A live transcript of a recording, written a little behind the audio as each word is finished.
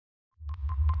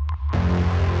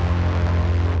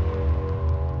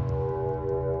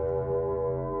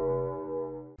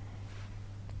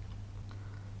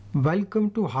Welcome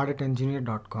to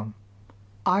hardhatengineer.com.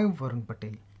 I am Varun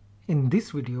Patel. In this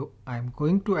video, I am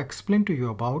going to explain to you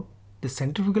about the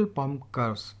centrifugal pump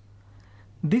curves.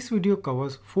 This video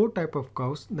covers 4 types of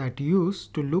curves that use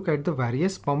to look at the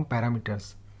various pump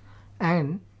parameters.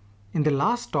 And in the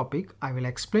last topic, I will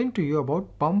explain to you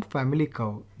about pump family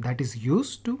curve that is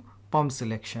used to pump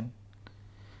selection.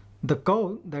 The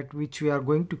curve that which we are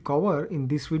going to cover in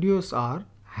these videos are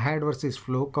head versus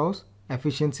flow curves,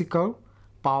 efficiency curve,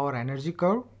 power energy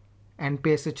curve,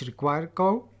 NPSH required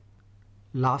curve.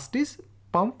 Last is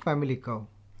pump family curve.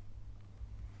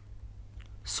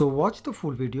 So watch the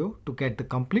full video to get the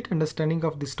complete understanding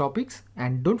of these topics,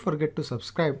 and don't forget to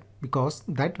subscribe because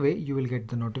that way you will get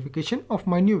the notification of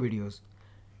my new videos.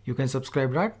 You can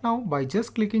subscribe right now by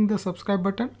just clicking the subscribe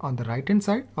button on the right hand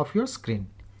side of your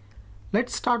screen.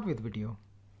 Let's start with video.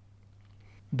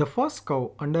 The first curve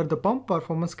under the pump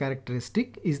performance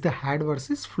characteristic is the head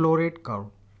versus flow rate curve.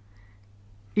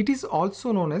 It is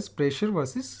also known as pressure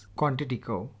versus quantity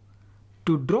curve.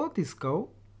 To draw this curve,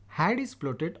 head is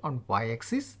plotted on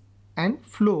y-axis and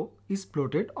flow is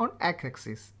plotted on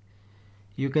x-axis.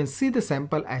 You can see the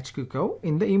sample HQ curve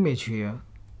in the image here.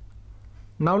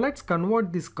 Now let's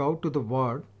convert this curve to the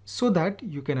word so that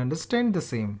you can understand the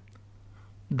same.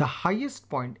 The highest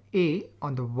point A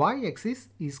on the y-axis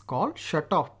is called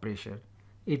shutoff pressure.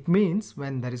 It means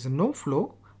when there is no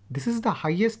flow, this is the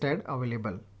highest head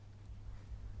available.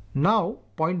 Now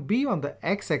point B on the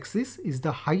x-axis is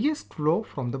the highest flow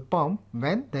from the pump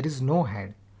when there is no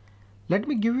head. Let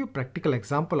me give you a practical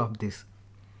example of this.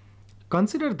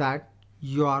 Consider that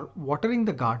you are watering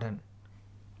the garden.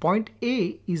 Point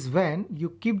A is when you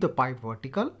keep the pipe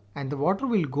vertical and the water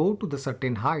will go to the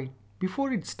certain height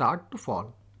before it starts to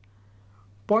fall.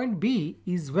 Point B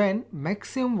is when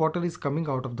maximum water is coming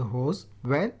out of the hose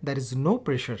when there is no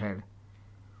pressure head.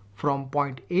 From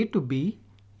point A to B,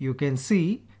 you can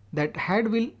see that head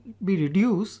will be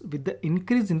reduced with the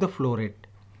increase in the flow rate.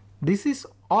 This is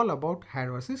all about head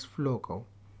versus flow curve.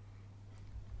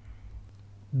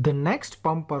 The next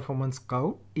pump performance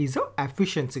curve is an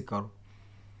efficiency curve.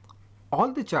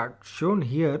 All the charts shown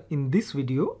here in this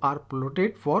video are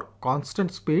plotted for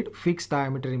constant speed fixed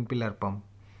diameter impeller pump.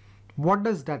 What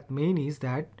does that mean is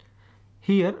that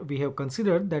here we have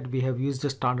considered that we have used a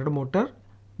standard motor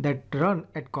that run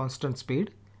at constant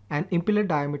speed, and impeller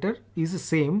diameter is the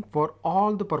same for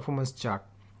all the performance chart.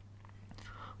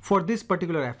 For this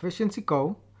particular efficiency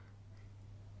curve,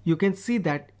 you can see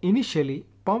that initially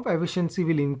pump efficiency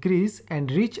will increase and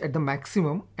reach at the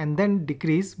maximum and then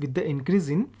decrease with the increase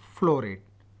in flow rate.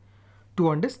 To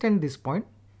understand this point,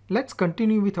 let's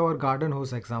continue with our garden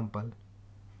hose example.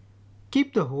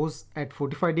 Keep the hose at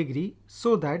 45 degrees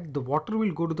so that the water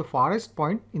will go to the farthest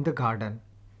point in the garden.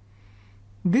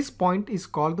 This point is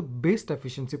called the best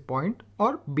efficiency point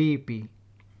or BEP.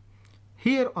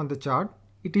 Here on the chart,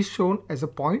 it is shown as a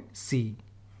point C.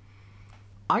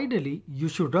 Ideally, you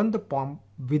should run the pump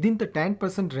within the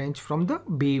 10% range from the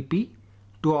BEP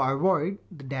to avoid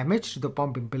the damage to the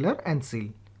pump impeller and seal.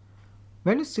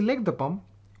 When you select the pump,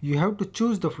 you have to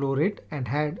choose the flow rate and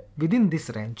head within this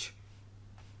range.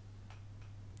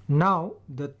 Now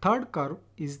the third curve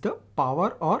is the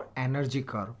power or energy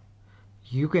curve.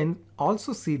 You can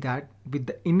also see that with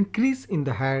the increase in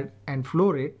the head and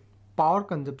flow rate, power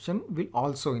consumption will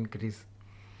also increase.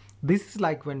 This is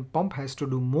like when pump has to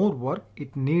do more work,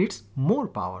 it needs more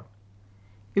power.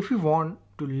 If you want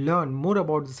to learn more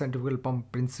about the centrifugal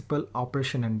pump principle,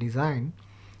 operation and design,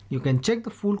 you can check the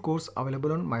full course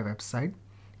available on my website.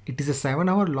 It is a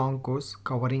 7-hour long course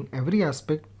covering every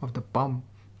aspect of the pump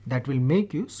that will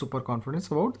make you super confident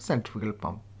about the centrifugal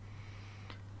pump.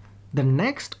 The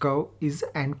next curve is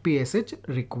NPSH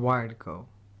required curve.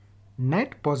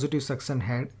 Net positive suction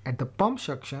head at the pump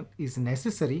suction is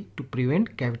necessary to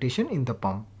prevent cavitation in the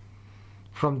pump.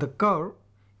 From the curve,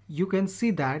 you can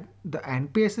see that the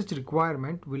NPSH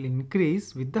requirement will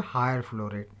increase with the higher flow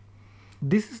rate.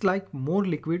 This is like more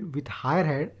liquid with higher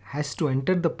head has to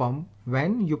enter the pump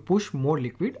when you push more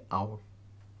liquid out.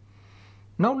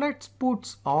 Now let's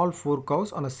put all 4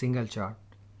 curves on a single chart.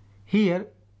 Here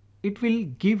it will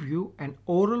give you an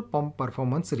overall pump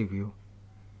performance review.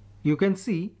 You can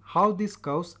see how these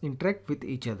curves interact with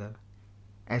each other.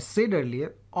 As said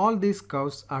earlier, all these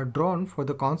curves are drawn for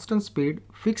the constant speed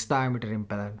fixed diameter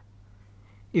impeller.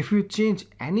 If you change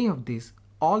any of these,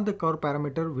 all the curve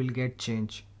parameter will get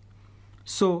changed.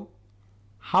 So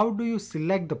how do you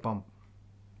select the pump?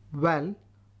 Well,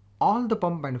 all the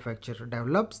pump manufacturer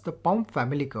develops the pump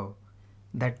family curve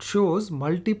that shows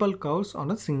multiple curves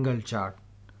on a single chart.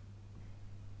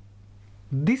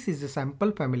 This is a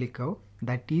sample family curve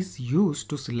that is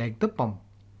used to select the pump.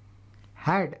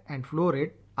 Head and flow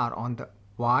rate are on the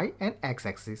Y and X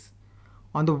axis.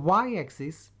 On the Y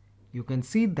axis, you can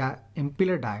see the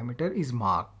impeller diameter is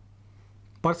marked.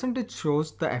 Percentage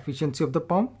shows the efficiency of the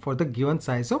pump for the given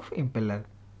size of impeller.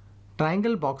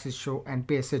 Triangle boxes show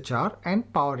NPSHR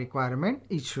and power requirement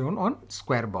is shown on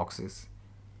square boxes.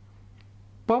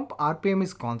 Pump RPM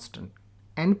is constant.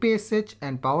 NPSH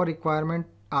and power requirement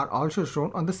are also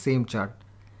shown on the same chart.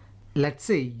 Let's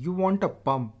say you want a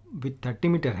pump with 30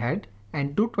 meter head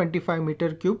and 225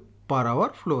 meter cube per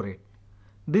hour flow rate.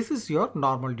 This is your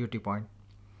normal duty point.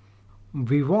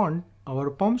 We want our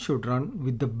pump should run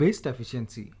with the best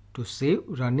efficiency to save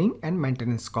running and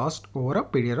maintenance cost over a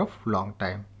period of long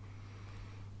time.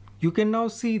 You can now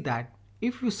see that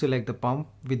if you select the pump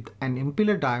with an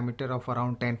impeller diameter of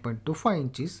around 10.25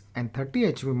 inches and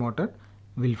 30 HP motor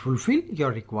will fulfill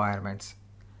your requirements.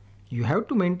 You have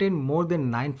to maintain more than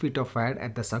 9 feet of head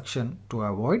at the suction to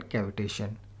avoid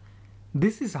cavitation.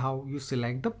 This is how you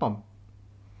select the pump.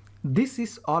 This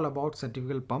is all about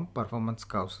centrifugal pump performance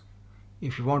curves.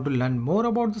 If you want to learn more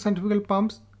about the centrifugal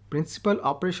pumps, principle,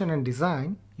 operation and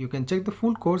design, you can check the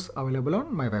full course available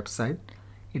on my website.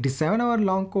 It is a 7-hour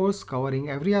long course covering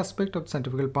every aspect of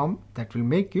centrifugal pump that will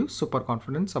make you super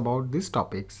confident about these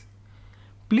topics.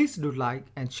 Please do like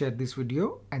and share this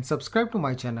video and subscribe to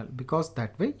my channel because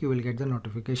that way you will get the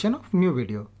notification of new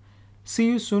video. See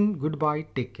you soon. Goodbye.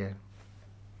 Take care.